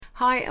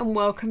Hi and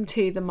welcome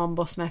to the Mum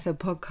Boss Method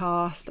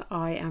podcast.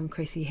 I am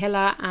Chrissy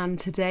Hiller and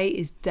today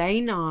is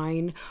day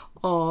 9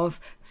 of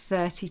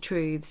 30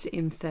 Truths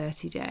in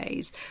 30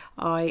 Days.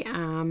 I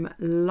am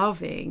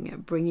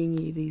loving bringing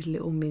you these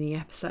little mini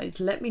episodes.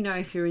 Let me know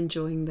if you're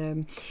enjoying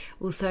them.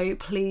 Also,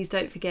 please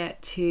don't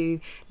forget to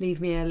leave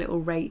me a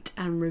little rate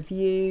and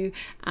review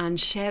and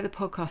share the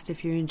podcast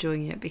if you're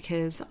enjoying it,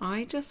 because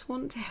I just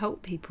want to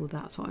help people.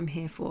 That's what I'm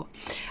here for.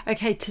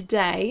 Okay,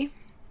 today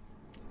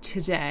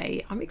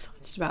I'm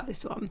excited about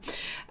this one.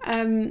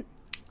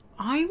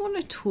 I want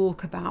to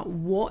talk about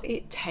what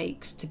it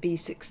takes to be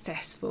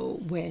successful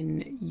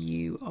when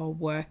you are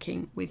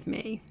working with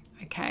me.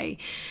 Okay,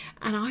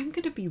 and I'm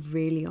going to be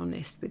really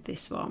honest with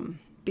this one,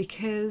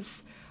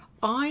 because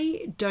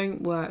I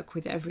don't work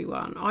with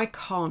everyone. I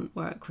can't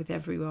work with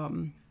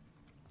everyone,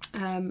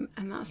 and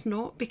that's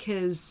not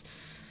because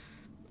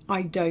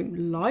I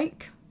don't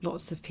like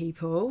lots of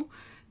people.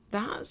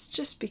 That's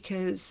just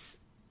because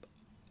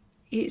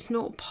it's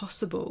not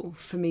possible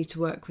for me to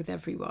work with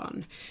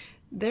everyone.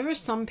 There are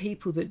some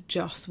people that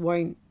just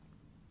won't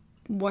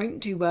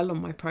do well on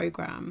my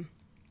program.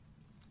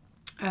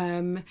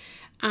 And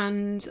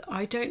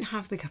I don't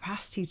have the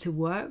capacity to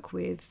work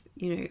with,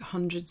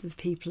 hundreds of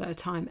people at a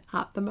time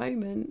at the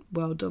moment.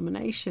 World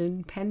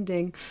domination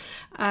pending.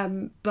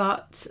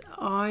 But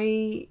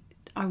I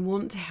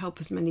want to help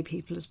as many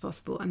people as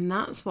possible. And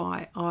that's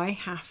why I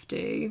have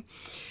to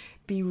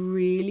be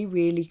really,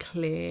 really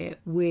clear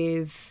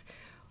with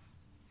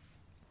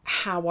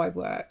how I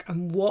work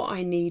and what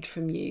I need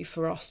from you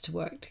for us to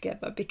work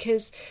together.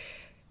 Because,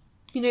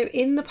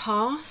 in the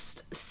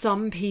past,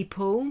 some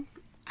people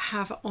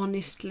have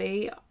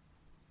honestly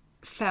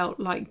felt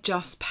like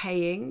just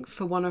paying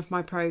for one of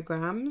my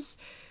programs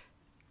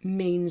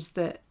means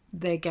that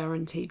they're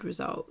guaranteed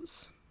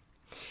results.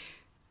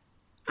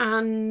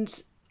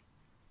 And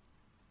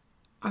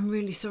I'm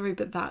really sorry,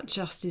 but that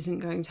just isn't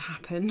going to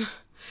happen.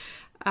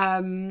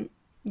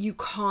 You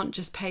can't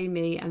just pay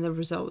me and the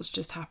results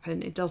just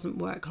happen. It doesn't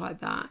work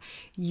like that.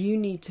 You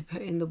need to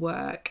put in the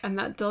work. And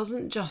that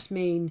doesn't just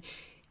mean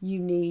you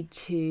need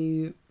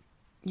to,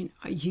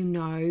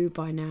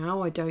 by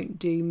now, I don't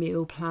do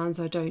meal plans.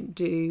 I don't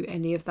do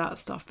any of that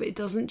stuff. But it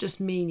doesn't just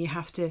mean you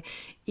have to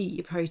eat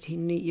your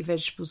protein and eat your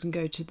vegetables and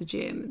go to the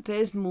gym.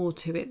 There's more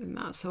to it than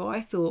that. So I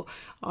thought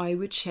I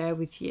would share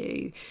with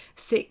you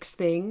 6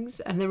 things.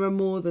 And there are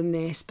more than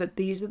this, but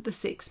these are the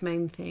 6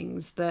 main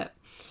things that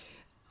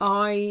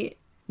I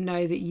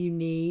know that you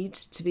need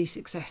to be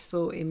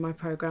successful in my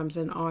programs,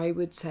 and I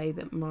would say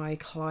that my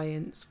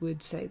clients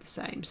would say the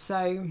same.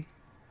 So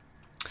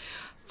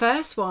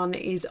first one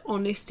is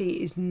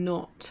honesty is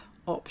not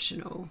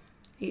optional.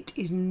 It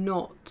is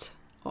not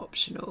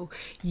optional.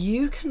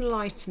 You can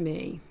lie to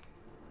me,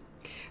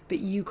 but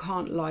you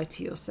can't lie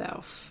to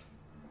yourself.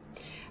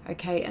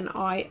 Okay, and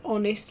I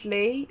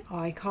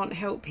can't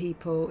help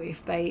people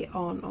if they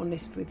aren't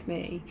honest with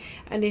me.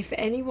 And if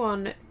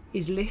anyone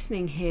is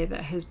listening here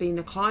that has been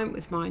a client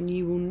with mine,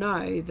 you will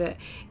know that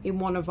in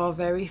one of our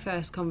very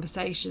first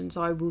conversations,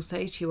 I will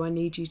say to you, I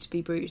need you to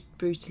be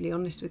brutally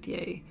honest with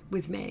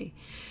me,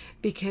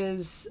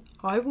 because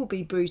I will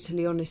be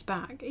brutally honest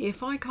back.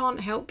 If I can't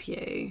help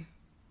you,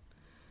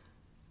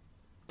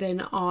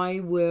 then I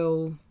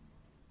will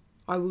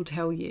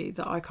tell you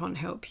that I can't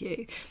help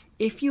you.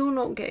 If you're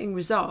not getting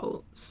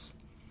results,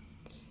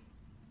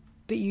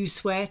 but you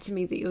swear to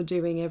me that you're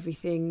doing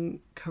everything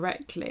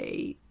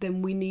correctly,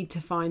 then we need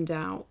to find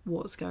out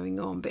what's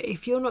going on. But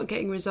if you're not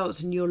getting results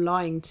and you're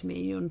lying to me,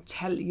 you're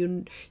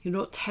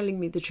not telling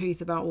me the truth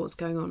about what's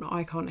going on,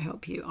 I can't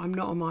help you. I'm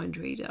not a mind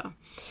reader.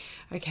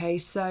 Okay,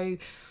 so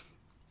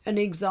an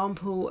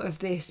example of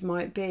this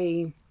might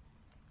be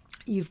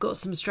you've got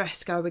some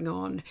stress going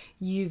on,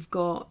 you've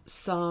got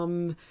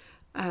some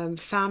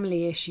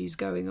family issues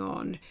going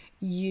on,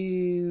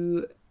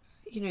 you've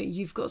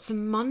got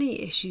some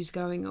money issues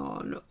going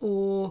on,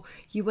 or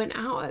you went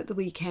out at the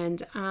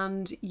weekend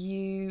and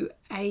you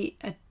ate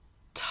a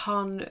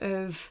ton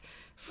of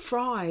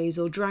fries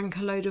or drank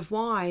a load of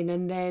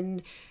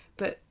wine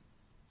but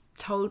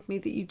told me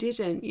that you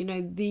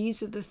didn't.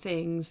 These are the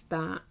things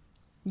that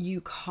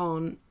you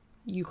can't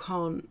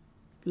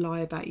lie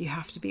about. You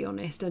have to be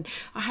honest. And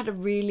I had a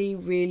really,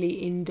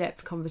 really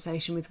in-depth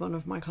conversation with one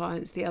of my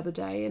clients the other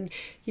day, and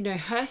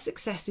her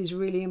success is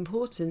really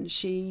important.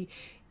 She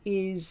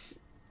is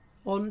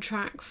on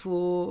track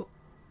for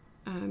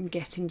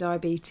getting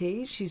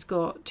diabetes. She's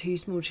got 2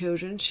 small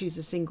children. She's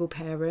a single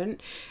parent,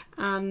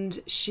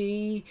 and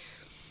she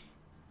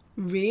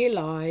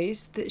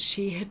realised that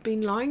she had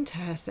been lying to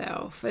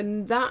herself,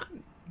 and that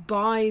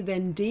by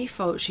then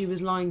default she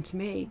was lying to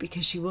me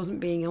because she wasn't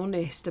being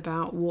honest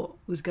about what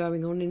was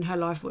going on in her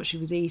life, what she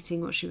was eating,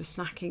 what she was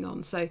snacking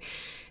on. So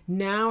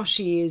now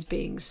she is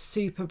being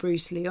super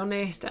brutally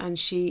honest and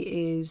she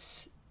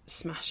is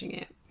smashing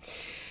it.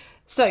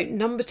 So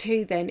number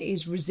 2 then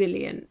is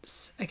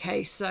resilience.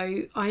 Okay,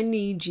 so I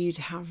need you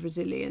to have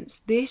resilience.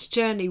 This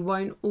journey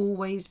won't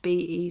always be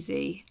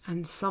easy,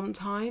 and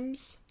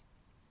sometimes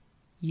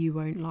you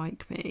won't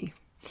like me.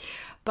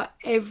 But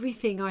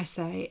everything I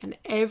say and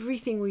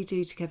everything we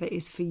do together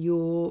is for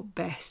your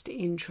best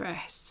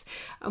interests.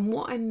 And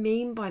what I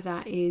mean by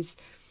that is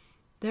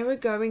there are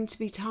going to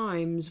be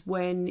times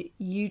when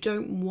you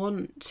don't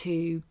want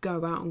to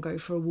go out and go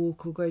for a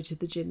walk or go to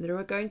the gym. There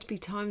are going to be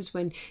times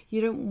when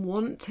you don't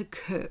want to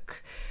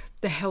cook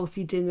the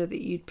healthy dinner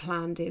that you'd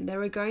planned in.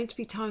 There are going to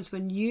be times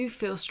when you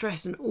feel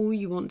stressed and all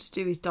you want to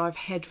do is dive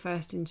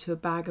headfirst into a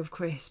bag of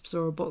crisps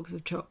or a box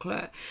of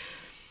chocolate.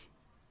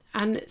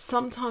 And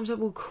sometimes I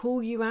will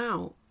call you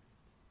out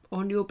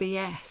on your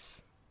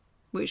BS,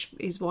 which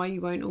is why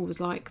you won't always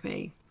like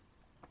me.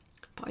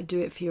 But I do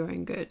it for your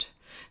own good.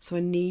 So I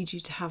need you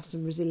to have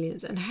some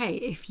resilience. And hey,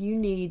 if you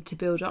need to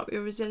build up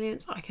your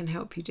resilience, I can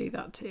help you do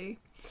that too.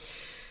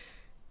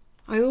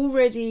 I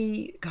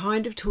already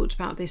kind of talked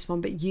about this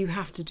one, but you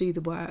have to do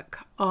the work.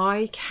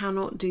 I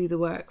cannot do the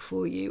work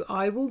for you.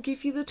 I will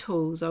give you the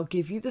tools, I'll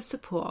give you the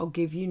support, I'll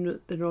give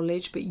you the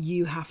knowledge, but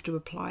you have to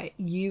apply it.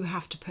 You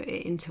have to put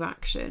it into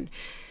action.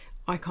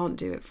 I can't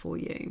do it for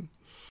you.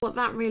 What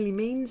that really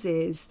means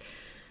is,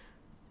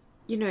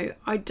 you know,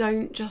 I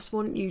don't just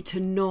want you to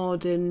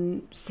nod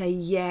and say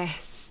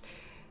yes,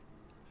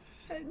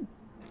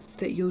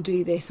 that you'll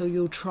do this or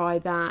you'll try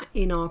that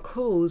in our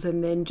calls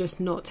and then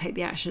just not take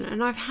the action.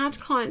 And I've had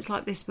clients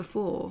like this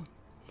before.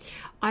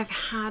 That,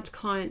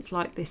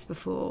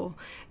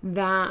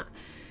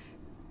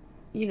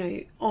 you know,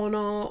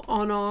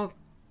 on our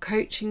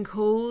coaching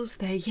calls,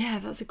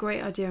 that's a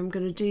great idea, I'm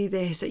going to do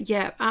this.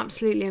 Yeah,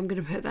 absolutely, I'm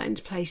going to put that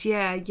into place.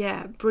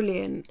 Yeah,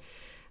 brilliant.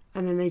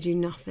 And then they do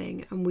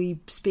nothing, and we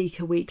speak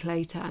a week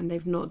later and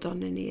they've not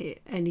done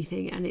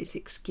anything, and it's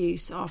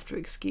excuse after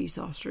excuse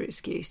after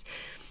excuse,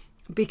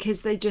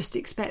 because they just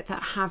expect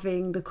that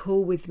having the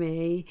call with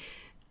me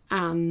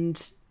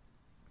and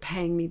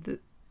paying me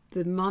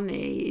the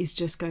money is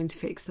just going to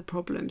fix the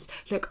problems.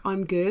 Look,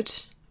 I'm good,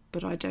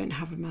 but I don't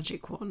have a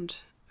magic wand.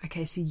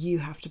 Okay, so you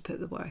have to put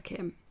the work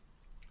in.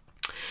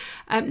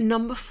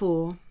 Number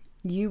 4,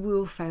 you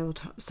will fail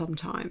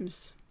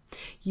sometimes.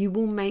 You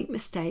will make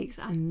mistakes,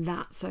 and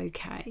that's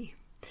okay.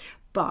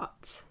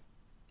 But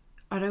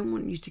I don't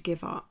want you to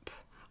give up.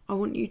 I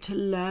want you to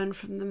learn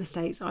from the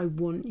mistakes. I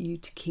want you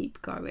to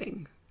keep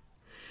going.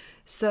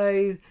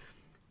 So,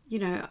 you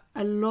know,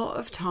 a lot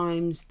of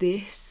times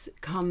this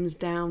comes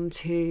down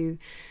to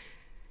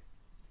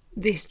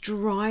this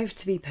drive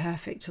to be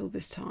perfect all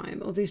this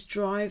time, or this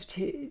drive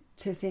to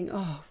think,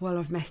 oh, well,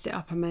 I've messed it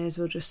up, I may as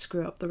well just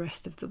screw up the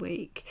rest of the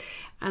week.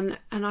 And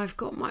I've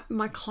got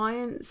my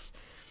clients,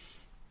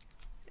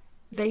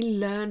 they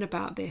learn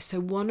about this. So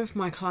one of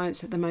my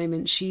clients at the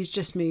moment, she's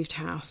just moved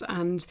house,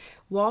 and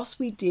whilst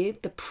we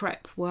did the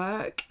prep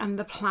work and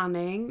the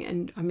planning,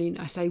 and I mean,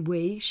 I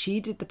say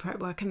she did the prep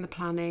work and the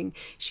planning,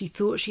 she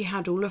thought she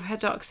had all of her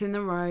ducks in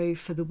the row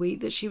for the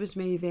week that she was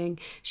moving.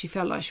 She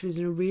felt like she was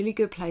in a really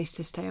good place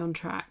to stay on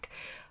track.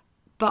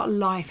 But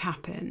life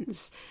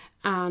happens,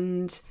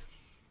 and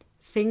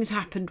things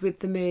happened with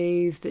the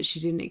move that she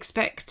didn't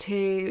expect to.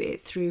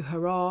 It threw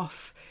her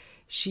off.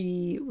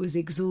 She was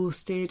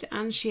exhausted,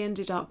 and she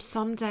ended up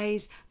some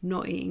days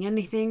not eating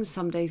anything,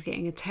 some days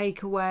getting a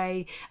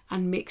takeaway,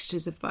 and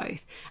mixtures of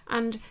both.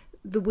 And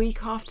the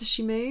week after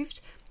she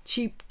moved,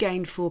 she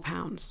gained 4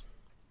 pounds.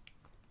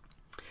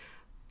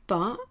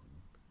 But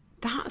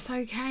that's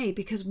okay,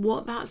 because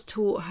what that's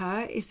taught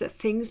her is that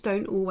things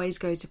don't always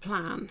go to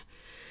plan,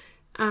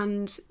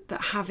 and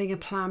that having a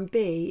plan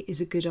B is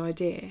a good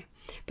idea.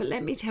 But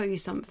let me tell you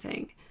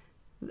something.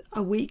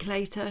 A week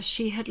later,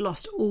 she had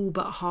lost all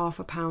but half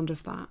a pound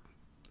of that.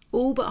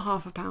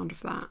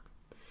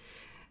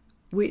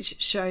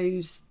 Which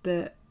shows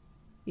that,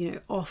 you know,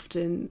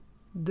 often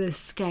the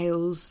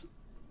scales,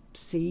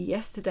 see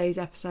yesterday's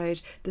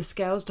episode, the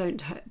scales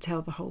don't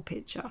tell the whole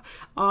picture.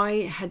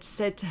 I had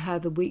said to her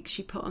the week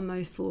she put on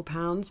those 4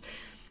 pounds,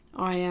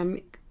 I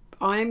am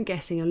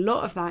guessing a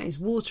lot of that is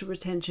water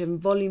retention,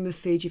 volume of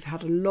food. You've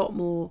had a lot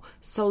more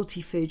salty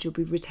food, you'll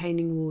be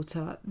retaining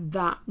water.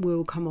 That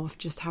will come off.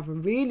 Just have a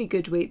really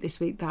good week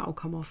this week, that will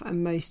come off.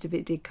 And most of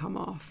it did come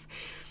off.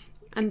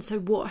 And so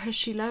what has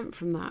she learnt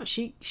from that?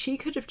 She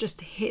could have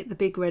just hit the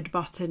big red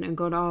button and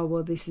gone, oh,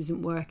 well, this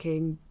isn't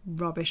working,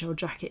 rubbish, I'll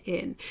jack it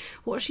in.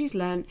 What she's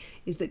learnt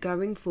is that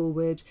going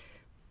forward,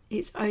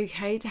 it's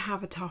okay to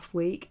have a tough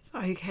week. It's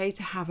okay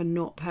to have a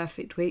not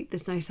perfect week.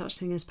 There's no such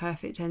thing as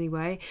perfect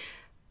anyway.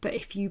 But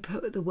if you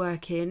put the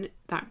work in,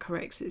 that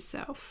corrects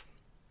itself.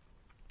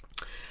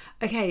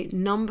 Okay,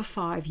 number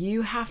 5,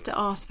 you have to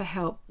ask for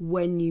help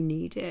when you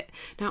need it.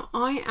 Now,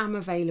 I am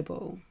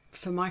available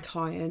for my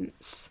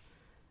clients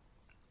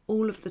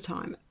all of the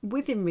time.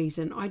 Within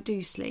reason, I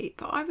do sleep,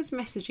 but I was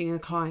messaging a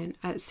client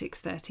at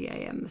 6:30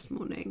 a.m. this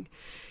morning.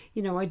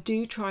 You know, I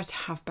do try to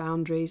have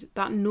boundaries.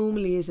 That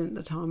normally isn't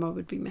the time I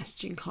would be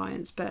messaging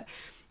clients, but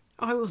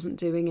I wasn't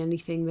doing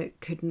anything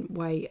that couldn't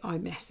wait. I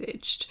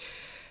messaged.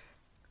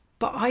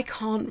 But I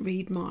can't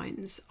read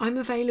minds. I'm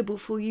available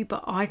for you,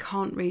 but I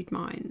can't read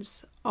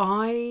minds.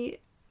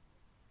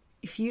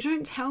 If you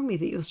don't tell me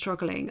that you're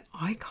struggling,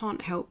 I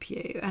can't help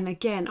you. And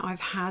again, I've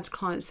had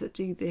clients that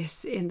do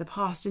this in the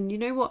past. And you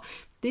know what?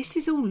 this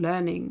is all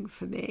learning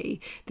for me.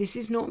 This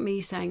is not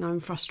me saying I'm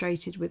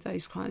frustrated with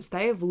those clients.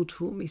 They have all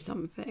taught me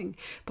something.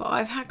 But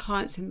I've had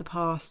clients in the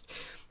past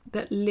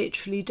that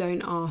literally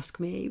don't ask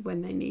me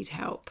when they need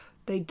help.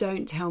 They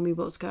don't tell me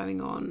what's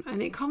going on.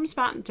 And it comes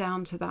back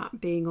down to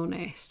that being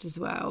honest as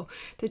well.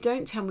 They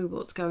don't tell me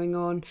what's going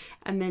on.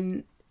 And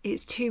then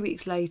it's 2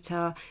 weeks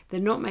later, they're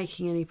not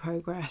making any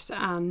progress,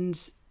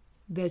 and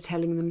they're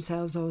telling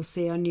themselves, oh,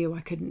 see, I knew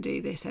I couldn't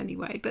do this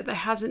anyway. But they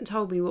hadn't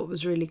told me what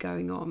was really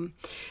going on.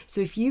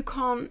 So if you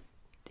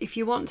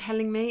weren't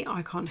telling me,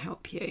 I can't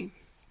help you.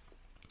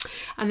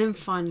 And then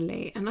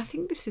finally, and I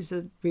think this is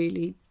a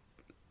really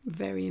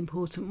very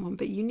important one,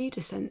 but you need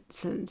a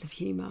sense of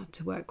humour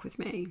to work with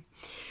me.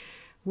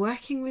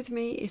 Working with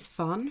me is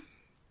fun.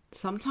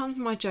 Sometimes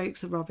my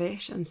jokes are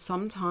rubbish, and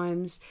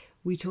sometimes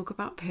we talk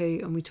about poo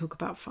and we talk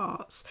about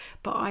farts.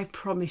 But I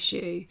promise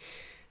you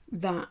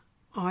that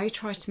I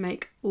try to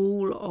make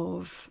all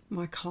of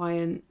my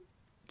client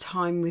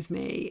time with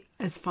me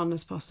as fun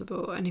as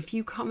possible. And if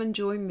you come and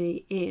join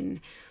me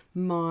in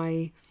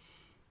my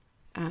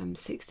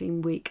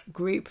 16-week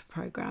group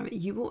program,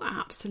 you will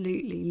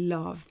absolutely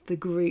love the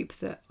group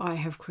that I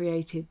have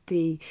created,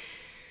 the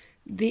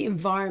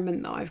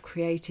environment that I've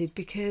created,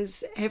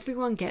 because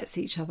everyone gets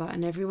each other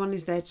and everyone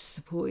is there to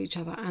support each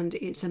other, and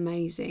it's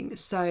amazing.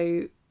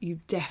 So you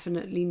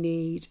definitely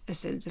need a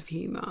sense of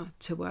humour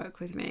to work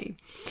with me.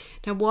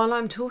 Now, while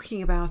I'm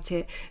talking about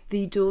it,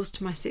 the doors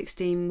to my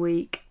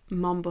 16-week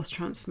Mum Boss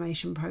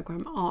Transformation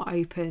Programme are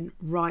open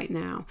right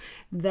now.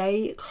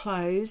 They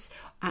close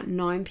at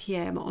 9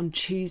 p.m. on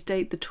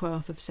Tuesday, the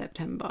 12th of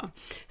September.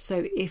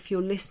 So if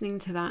you're listening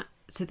to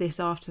this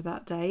after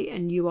that date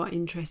and you are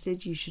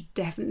interested, you should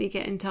definitely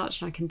get in touch,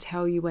 and I can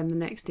tell you when the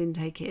next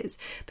intake is.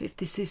 But if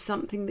this is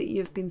something that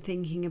you've been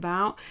thinking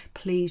about,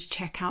 please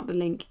check out the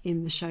link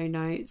in the show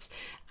notes,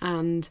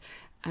 and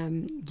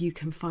you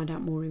can find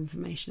out more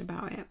information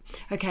about it.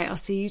 Okay, I'll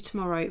see you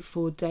tomorrow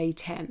for day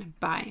 10.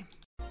 Bye.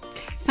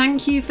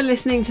 Thank you for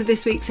listening to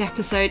this week's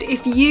episode.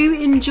 If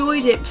you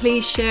enjoyed it,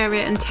 please share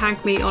it and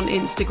tag me on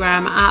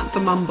Instagram at The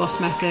Mum Boss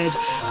Method.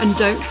 And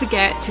don't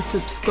forget to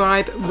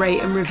subscribe,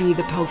 rate and review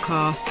the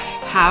podcast.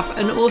 Have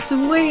an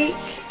awesome week.